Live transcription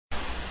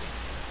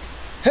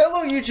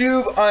Hello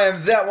YouTube, I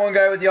am that one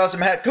guy with the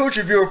awesome hat, coach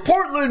of your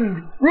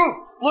Portland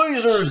Root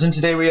Blazers, and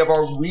today we have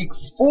our week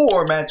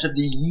 4 match of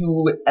the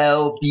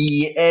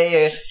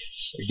ULBA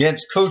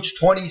against Coach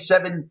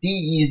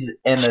 27Ds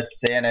and the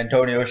San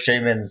Antonio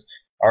Shamans.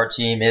 Our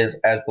team is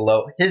as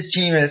below. His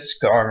team is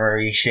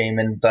Skarmory,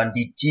 Shaman,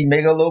 Dundee,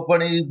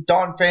 Megalopony,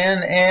 Don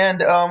Fan, and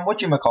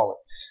whatchamacallit,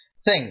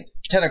 Thing,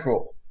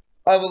 Tentacruel.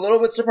 I'm a little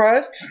bit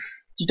surprised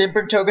he didn't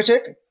bring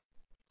Togetic,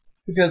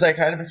 because I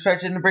kind of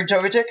expected him to bring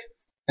Togetic.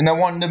 And I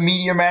wanted to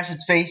Meteor Mash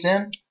its face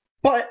in.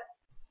 But,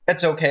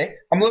 that's okay.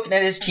 I'm looking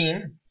at his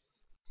team.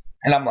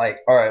 And I'm like,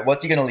 alright,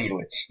 what's he going to lead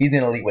with? He's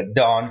going to lead with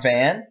Dawn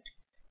Fan.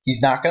 He's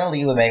not going to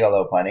lead with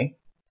Megalopony.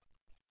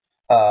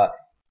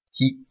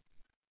 He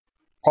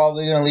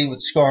probably going to lead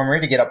with Skarmory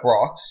to get up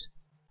rocks.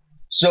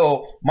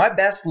 So, my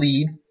best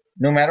lead,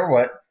 no matter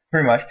what,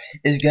 pretty much,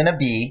 is going to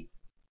be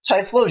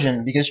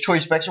Typhlosion. Because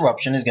Choice Specs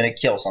Eruption is going to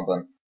kill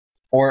something.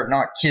 Or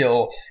not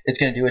kill, it's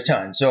going to do a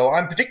ton. So,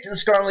 I'm predicting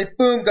Skarmory.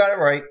 Boom, got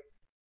it right.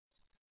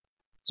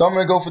 So I'm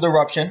going to go for the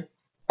Eruption.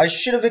 I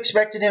should have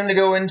expected him to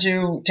go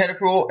into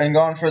Tentacruel and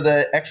gone for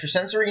the extra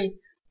sensory,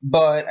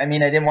 but I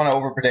mean, I didn't want to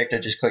overpredict, I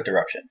just clicked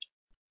Eruption.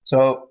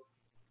 So,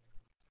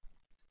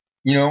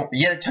 you know,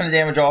 you get a ton of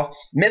damage off,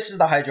 misses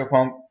the Hydro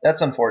Pump,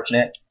 that's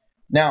unfortunate.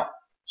 Now,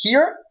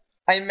 here,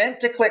 I meant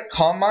to click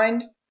Calm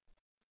Mind,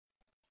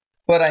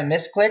 but I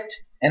misclicked,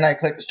 and I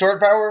clicked Stored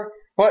Power,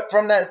 but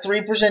from that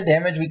 3%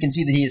 damage, we can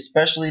see that he is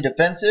specially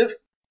defensive.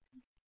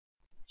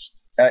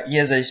 He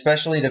has a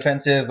specially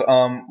defensive,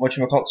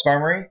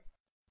 Skarmory.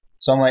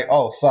 So I'm like,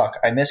 oh, fuck,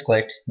 I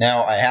misclicked.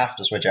 Now I have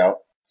to switch out.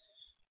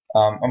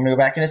 I'm going to go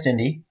back into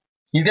Cindy.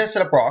 He's going to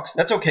set up rocks.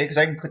 That's okay, because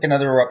I can click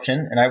another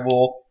Eruption, and I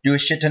will do a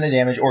shit ton of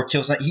damage or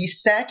kill something.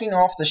 He's sacking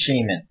off the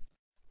Shaman.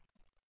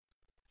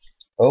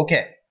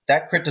 Okay,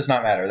 that crit does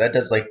not matter. That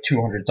does like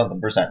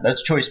 200-something%.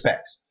 That's Choice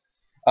Specs.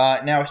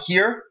 Now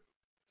here,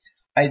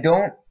 I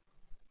don't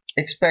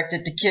expect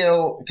it to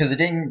kill, because it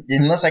didn't,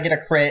 unless I get a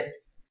crit.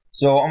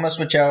 So I'm going to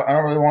switch out. I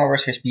don't really want to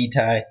risk a speed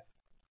tie.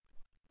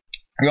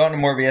 Go on to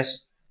Morbius.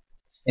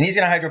 And he's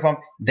going to Hydro Pump.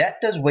 That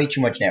does way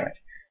too much damage.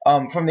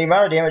 From the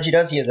amount of damage he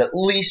does, he has at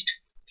least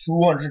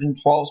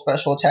 212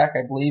 special attack,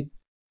 I believe,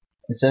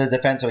 instead of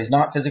defense. So he's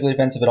not physically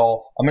defensive at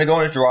all. I'm going to go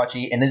into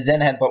Jirachi, and this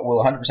Zen Headbutt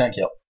will 100%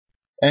 kill.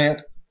 And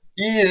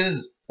he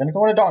is going to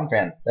go into Dawn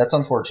Fan. That's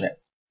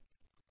unfortunate.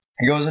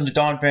 He goes into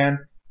Dawn Fan.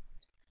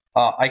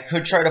 I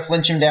could try to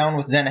flinch him down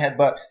with Zen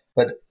Headbutt,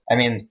 but, I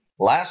mean,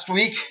 last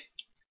week,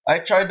 I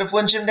tried to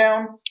flinch him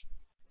down,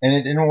 and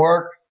it didn't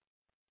work.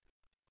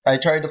 I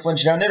tried to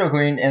flinch down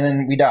Nidoqueen, and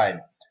then we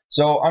died.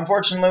 So,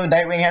 unfortunately,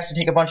 Nightwing has to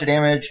take a bunch of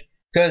damage,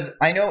 because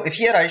I know if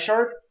he had Ice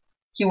Shard,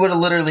 he would have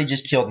literally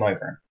just killed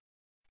Noivern.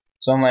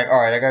 So I'm like,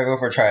 alright, I gotta go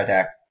for a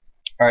Tri-Attack.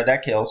 Alright,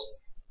 that kills.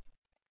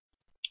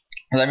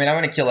 I mean, I'm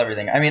gonna kill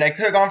everything. I mean, I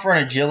could have gone for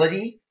an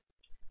Agility,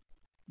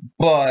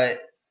 but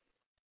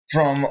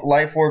from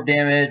Life Orb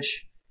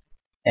damage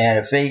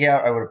and a Fake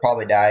Out, I would have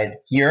probably died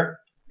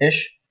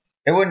here-ish.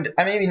 It wouldn't,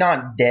 I maybe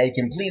not dead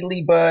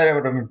completely, but I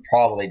would have been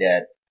probably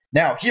dead.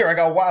 Now, here, I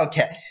got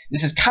Wildcat.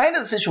 This is kind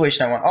of the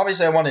situation I want.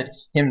 Obviously, I wanted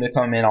him to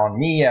come in on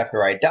me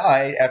after I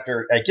died,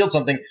 after I killed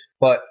something,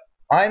 but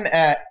I'm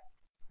at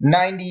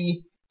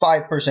 95%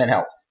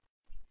 health.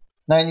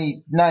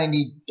 High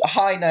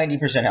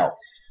 90% health.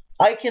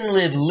 I can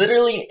live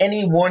literally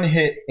any one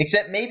hit,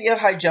 except maybe a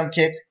High Jump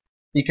Kick,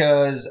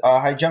 because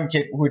a High Jump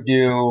Kick would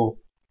do,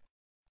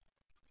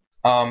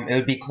 it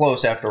would be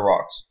close after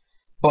rocks.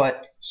 But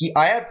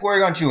I had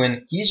Porygon 2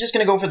 in. He's just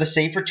going to go for the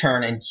safe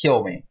return and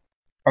kill me.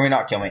 I mean,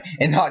 not kill me.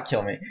 And not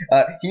kill me.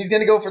 He's going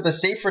to go for the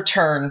safe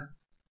return,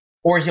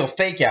 or he'll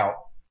Fake Out,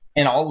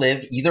 and I'll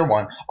live either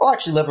one. I'll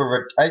actually live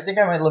I think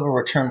I might live a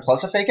return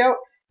plus a Fake Out,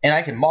 and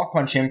I can Mach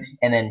Punch him,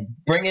 and then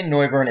bring in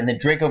Noivern, and then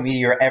Draco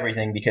Meteor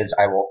everything, because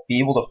I will be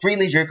able to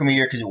freely Draco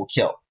Meteor, because it will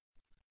kill.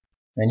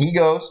 Then he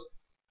goes.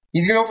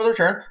 He's going to go for the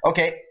return.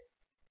 Okay.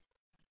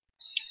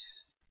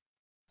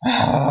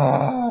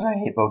 I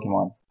hate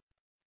Pokemon.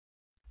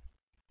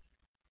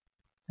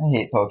 I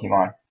hate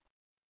Pokemon.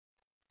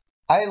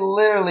 I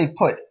literally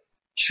put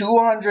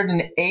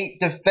 208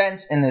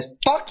 defense in this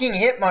fucking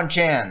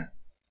Hitmonchan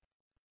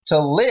to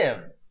live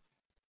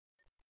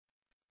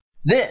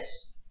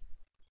this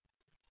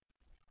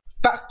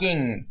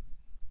fucking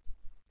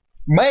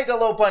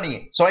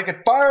Megalopony so I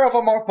could fire off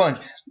a Mach Punch.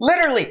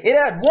 Literally, it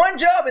had one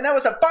job, and that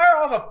was to fire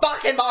off a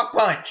fucking Mach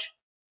Punch.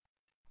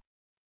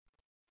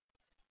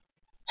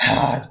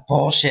 It's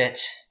bullshit.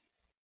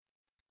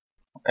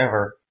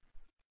 Whatever.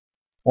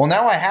 Well,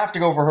 now I have to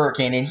go for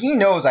Hurricane, and he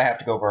knows I have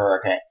to go for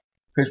Hurricane,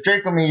 because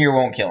Draco Meteor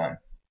won't kill him.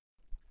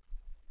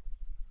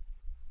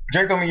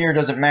 Draco Meteor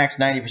doesn't max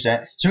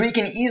 90%, so he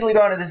can easily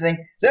go into this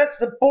thing. So that's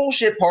the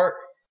bullshit part,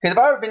 because if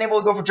I would have been able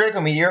to go for Draco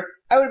Meteor,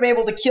 I would have been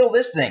able to kill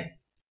this thing.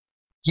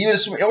 He would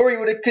have, or he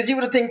would have, because he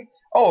would have think,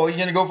 oh, he's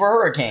gonna go for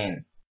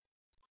Hurricane.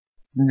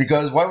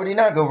 Because why would he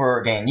not go for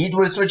Hurricane? He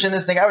would have switched in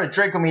this thing. I would have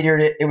Draco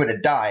Meteored it. It would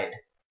have died.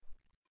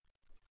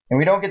 And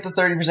we don't get the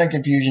 30%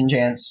 confusion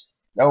chance.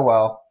 Oh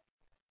well.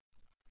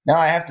 Now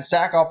I have to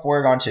sack off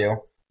Porygon 2.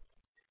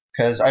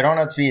 Because I don't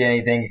have to feed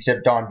anything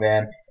except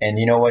Donphan, and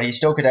you know what? He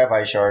still could have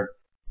Ice Shard.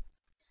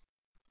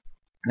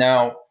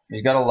 Now,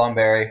 he's got a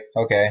Lumberry.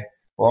 Okay.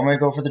 Well, I'm going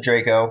to go for the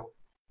Draco.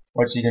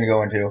 What's he going to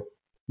go into?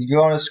 You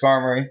go into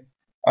Skarmory.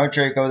 Oh,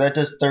 Draco, that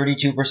does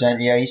 32%.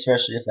 Yeah, he's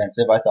specially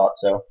defensive. I thought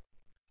so.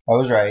 I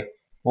was right.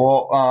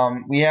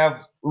 Well, we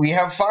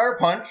have Fire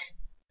Punch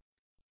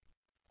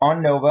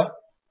on Nova.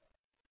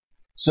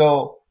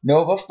 So,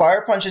 Nova,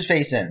 Fire Punch his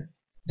face in.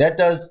 That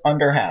does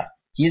under half.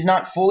 He is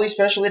not fully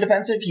specially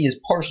defensive. He is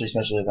partially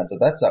specially defensive.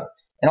 That sucks.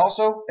 And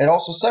also, it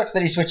also sucks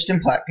that he switched in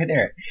Black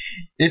Canary.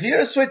 If he would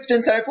have switched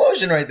in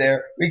Typhlosion right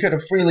there, we could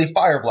have freely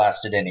Fire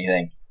Blasted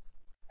anything.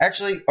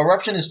 Actually,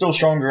 Eruption is still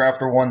stronger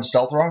after one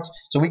Stealth Rocks,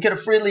 so we could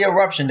have freely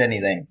Eruptioned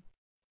anything.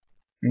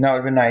 And that would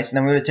have been nice, and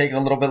then we would have taken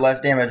a little bit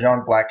less damage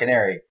on Black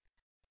Canary.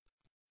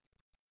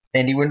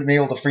 And he wouldn't be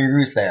able to free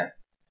Roost there.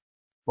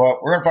 Well,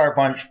 we're going to Fire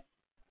Punch.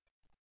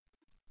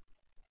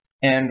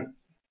 And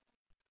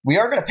we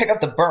are going to pick up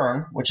the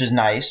Burn, which is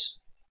nice,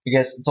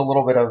 because it's a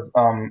little bit of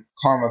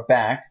karma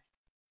back.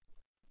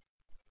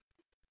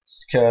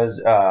 Because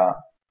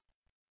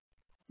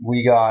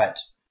we got,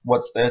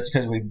 what's this?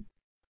 Because we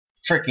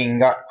freaking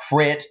got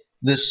crit,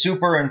 the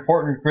super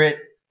important crit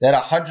that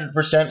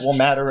 100% will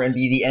matter and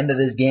be the end of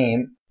this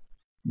game.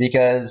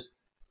 Because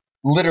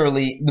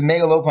literally, the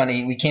Mega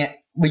Lopunny, we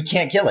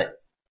can't kill it.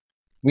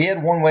 We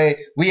had one way,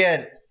 we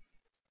had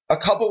a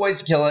couple ways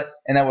to kill it,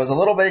 and that was a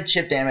little bit of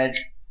chip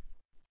damage,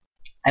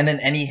 and then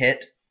any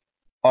hit,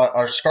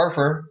 or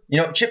Scarfer. You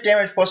know, chip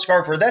damage plus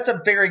Scarfer, that's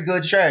a very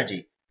good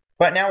strategy.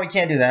 But now we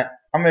can't do that.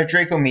 I'm going to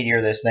Draco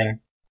Meteor this thing,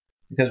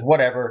 because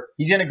whatever.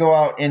 He's going to go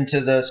out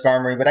into the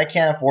Skarmory, but I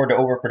can't afford to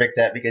overpredict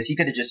that, because he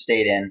could have just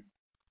stayed in.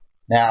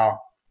 Now,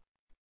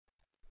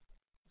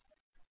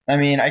 I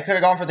mean, I could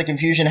have gone for the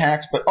Confusion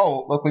Hacks, but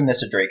oh, look, we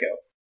missed a Draco.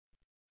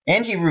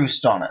 And he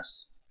roosts on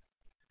us.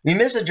 We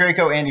missed a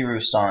Draco and he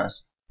roosts on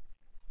us.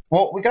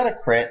 Well, we got a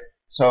crit,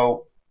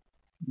 so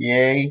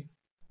yay.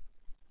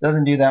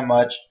 Doesn't do that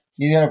much.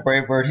 He's going to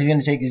Brave Bird. He's going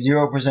to take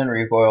 0%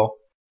 recoil.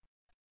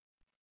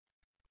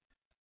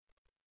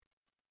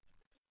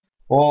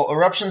 Well,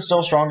 Eruption's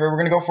still stronger. We're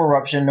going to go for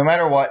Eruption. No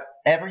matter what,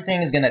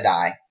 everything is going to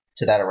die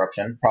to that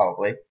Eruption,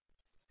 probably.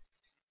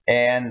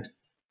 And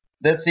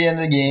that's the end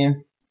of the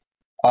game.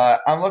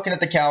 I'm looking at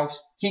the calcs.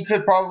 He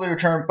could probably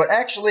return, but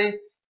actually,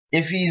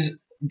 if he's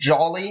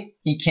Jolly,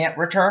 he can't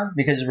return,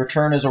 because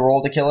return is a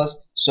roll to kill us.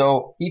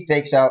 So he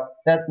fakes out.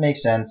 That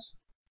makes sense.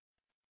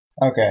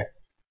 Okay.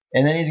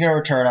 And then he's going to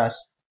return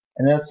us.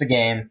 And that's the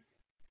game.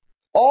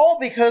 All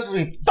because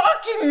we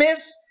fucking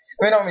miss.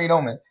 Wait,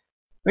 don't miss.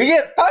 We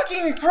get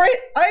fucking crit.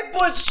 I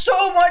put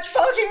so much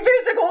fucking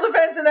physical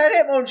defense in that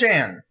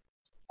Hitmonchan.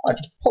 I'll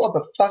just pull up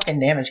a fucking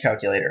damage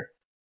calculator.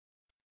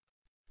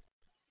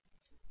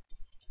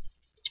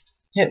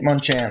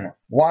 Hitmonchan,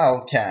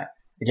 Wildcat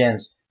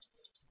against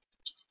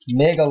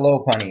Mega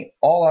Lopunny,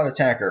 all out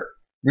attacker.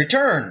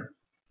 Return.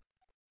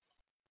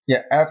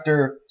 Yeah,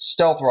 after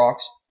Stealth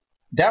Rocks.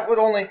 That would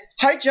only,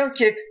 High Jump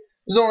Kick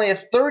was only a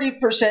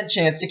 30%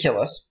 chance to kill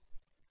us.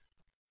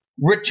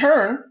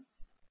 Return,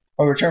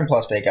 Return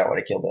plus Fake Out would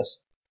have killed us.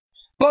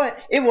 But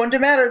it wouldn't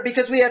have mattered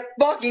because we had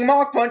fucking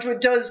Mach Punch,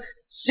 which does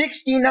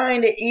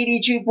 69 to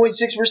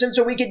 82.6%,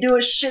 so we could do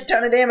a shit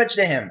ton of damage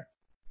to him.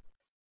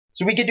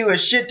 So we could do a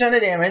shit ton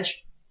of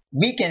damage,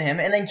 weaken him,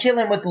 and then kill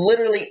him with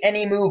literally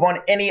any move on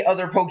any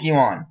other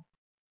Pokemon.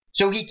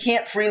 So he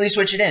can't freely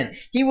switch it in.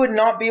 He would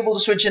not be able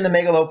to switch in the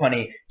Mega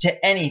Lopunny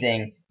to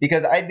anything,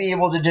 because I'd be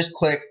able to just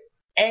click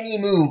any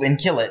move and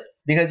kill it,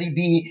 because he'd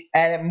be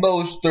at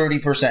most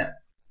 30%.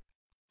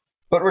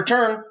 But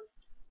return,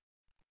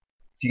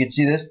 if you can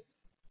see this,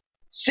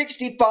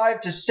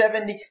 65 to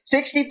 70,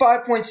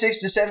 65.6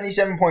 to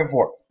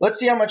 77.4. Let's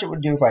see how much it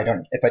would do if I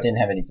didn't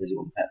have any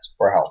physical defense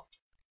or health.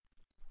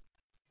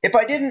 If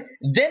I didn't,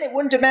 then it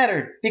wouldn't have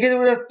mattered, because it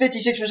would have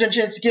 56%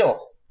 chance to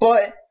kill.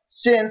 But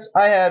since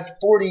I had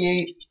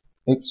 48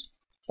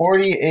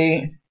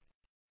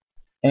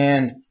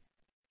 and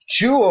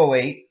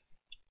 208,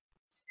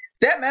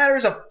 that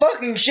matters a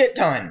fucking shit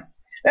ton.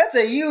 That's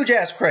a huge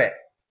ass crit.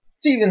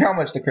 See even how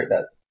much the crit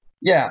does.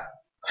 Yeah,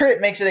 crit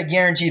makes it a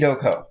guaranteed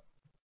OHKO.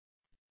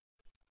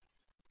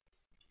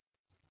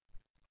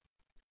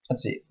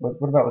 Let's see, what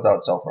about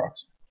without Stealth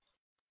Rocks?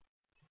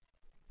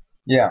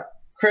 Yeah,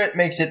 crit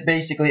makes it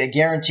basically a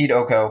guaranteed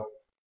OHKO.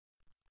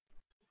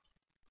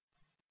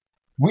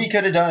 We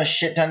could have done a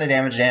shit ton of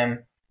damage to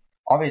him.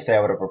 Obviously, I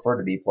would have preferred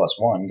to be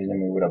 +1, because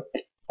then we would have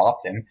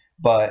popped him.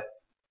 But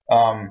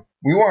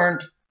we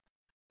weren't.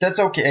 That's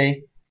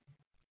okay.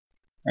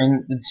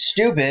 And it's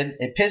stupid.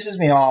 It pisses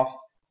me off,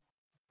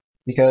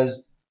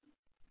 because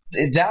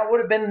that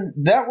would have been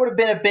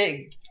a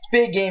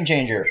big game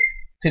changer.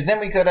 Because then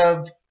we could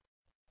have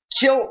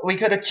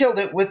killed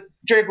it with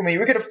Draco Meteor.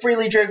 We could have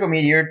freely Draco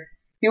Meteored.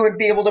 He would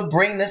be able to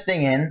bring this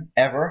thing in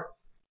ever.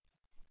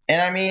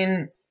 And I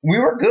mean, we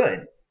were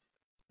good.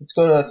 Let's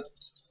go to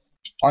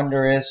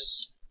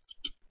Thunderous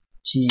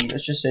T.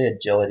 Let's just say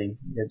Agility,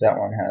 because that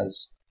one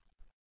has,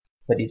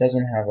 but he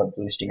doesn't have a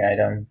boosting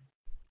item.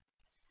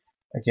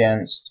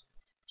 Against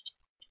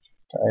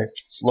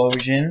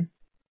Typhlosion.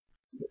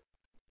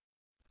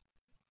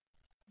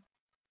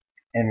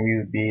 and we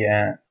would be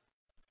at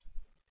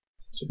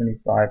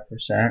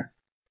 75%.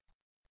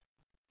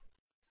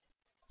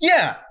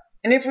 Yeah,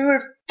 and if we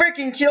would have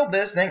freaking killed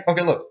this thing,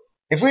 okay, look,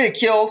 if we had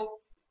killed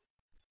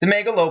the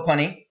Mega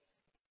Lopunny,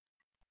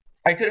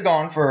 I would have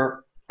gone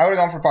for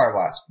Fire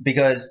Blast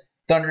because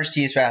Thunderous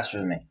T is faster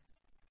than me.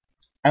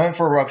 I went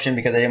for Eruption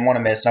because I didn't want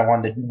to miss and I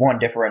wanted the 1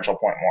 differential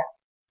point more.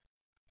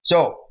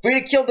 So, if we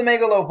had killed the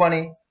Mega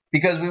Lopunny,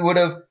 because we would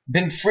have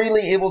been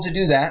freely able to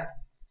do that,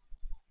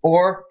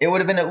 or it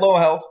would have been at low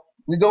health,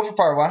 we go for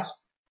Fire Blast.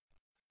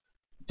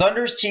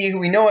 Thunderous T, who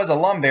we know has a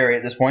Lumberry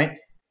at this point,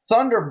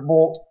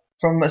 Thunderbolt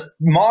from a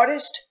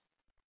modest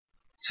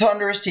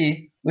Thunderous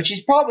T, which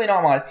he's probably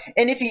not modest,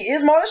 and if he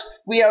is modest,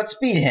 we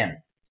outspeed him.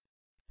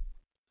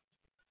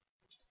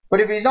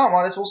 But if he's not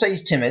modest, we'll say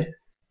he's timid.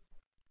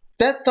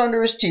 That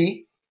Thunderous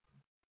T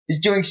is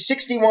doing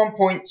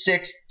 61.6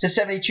 to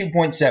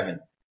 72.7.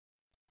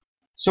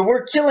 So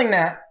we're killing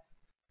that.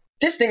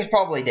 This thing's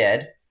probably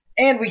dead.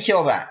 And we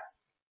kill that.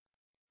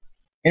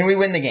 And we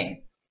win the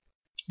game.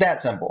 It's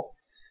that simple.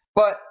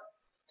 But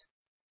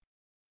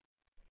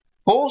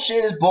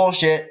bullshit is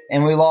bullshit.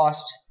 And we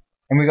lost.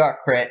 And we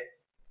got crit.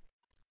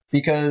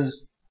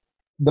 Because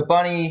the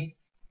bunny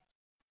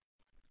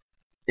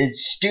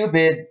is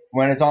stupid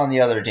when it's on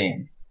the other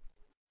team.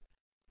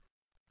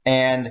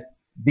 And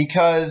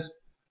because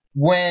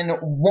when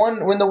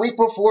the week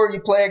before you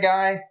play a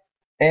guy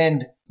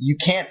and you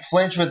can't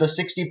flinch with a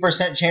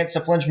 60% chance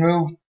to flinch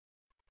move,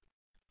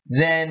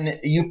 then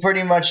you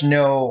pretty much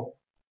know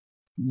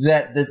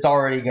that that's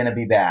already going to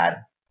be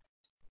bad.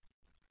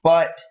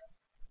 But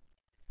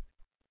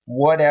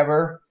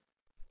whatever.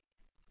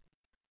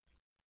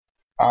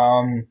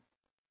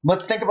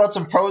 Let's think about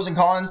some pros and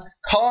cons.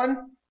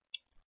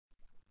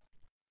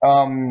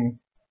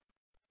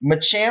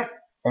 Machamp,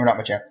 or not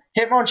Machamp,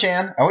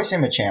 Hitmonchan, I always say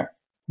Machamp.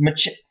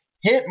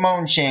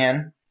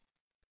 Hitmonchan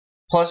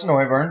plus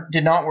Noivern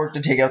did not work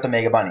to take out the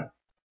Mega Bunny.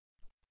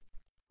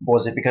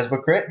 Was it because of a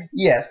crit?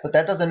 Yes, but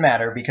that doesn't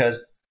matter because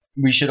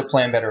we should have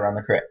planned better on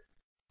the crit.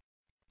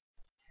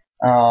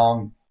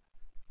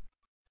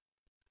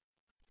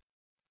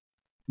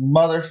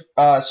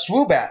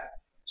 Swoobat.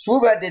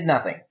 Swoobat did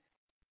nothing.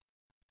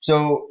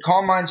 So,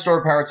 Calm Mind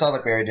Store Powered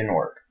Solid Berry didn't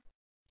work.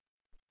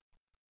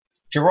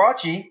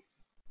 Jirachi,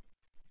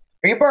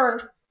 you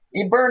burned.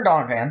 You burned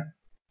on, fan.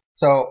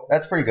 So,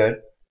 that's pretty good.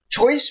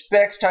 Choice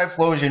Specs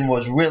Typhlosion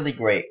was really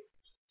great.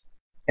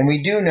 And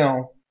we do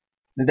know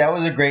that that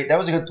was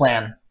a good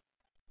plan.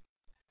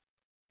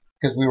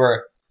 Because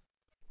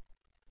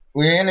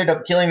we ended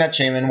up killing that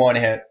Shaman one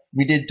hit.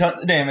 We did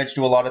tons of damage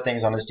to a lot of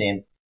things on his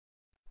team.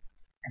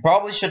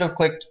 Probably should have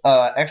clicked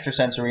Extra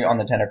Sensory on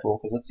the Tentacruel,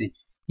 because let's see.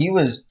 He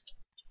was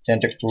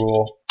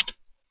Tentacruel.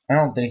 I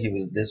don't think he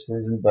was this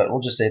version, but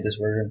we'll just say this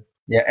version.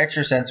 Yeah,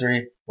 Extra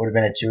Sensory would have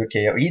been a 2-hit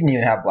KO. He didn't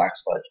even have Black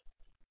Sludge.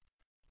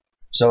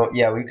 So,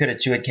 yeah, we could have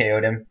 2-hit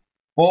KO'd him.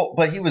 Well,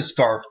 but he was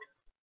Scarfed.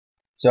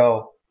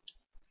 So,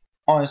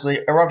 honestly,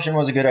 Eruption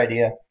was a good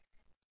idea.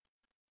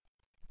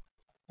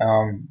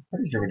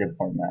 Pretty sure we did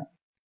point that.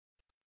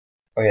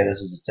 Oh, yeah,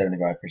 this is at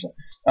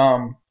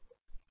 75%.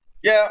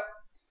 Yeah.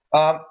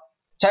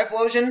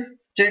 Typhlosion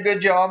did a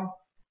good job.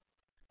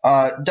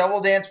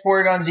 Double Dance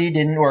Porygon Z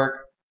didn't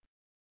work.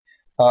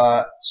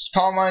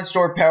 Calm Mind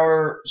Store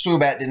Power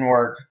Swoobat didn't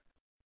work.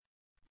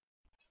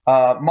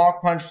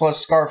 Mach Punch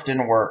plus Scarf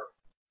didn't work.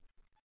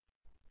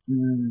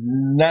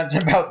 That's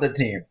about the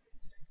team.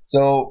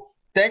 So,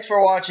 thanks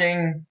for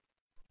watching.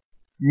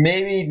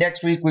 Maybe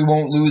next week we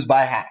won't lose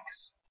by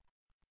hacks.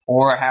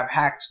 Or have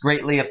hacks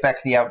greatly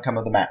affect the outcome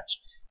of the match.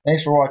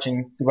 Thanks for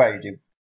watching. Goodbye, YouTube.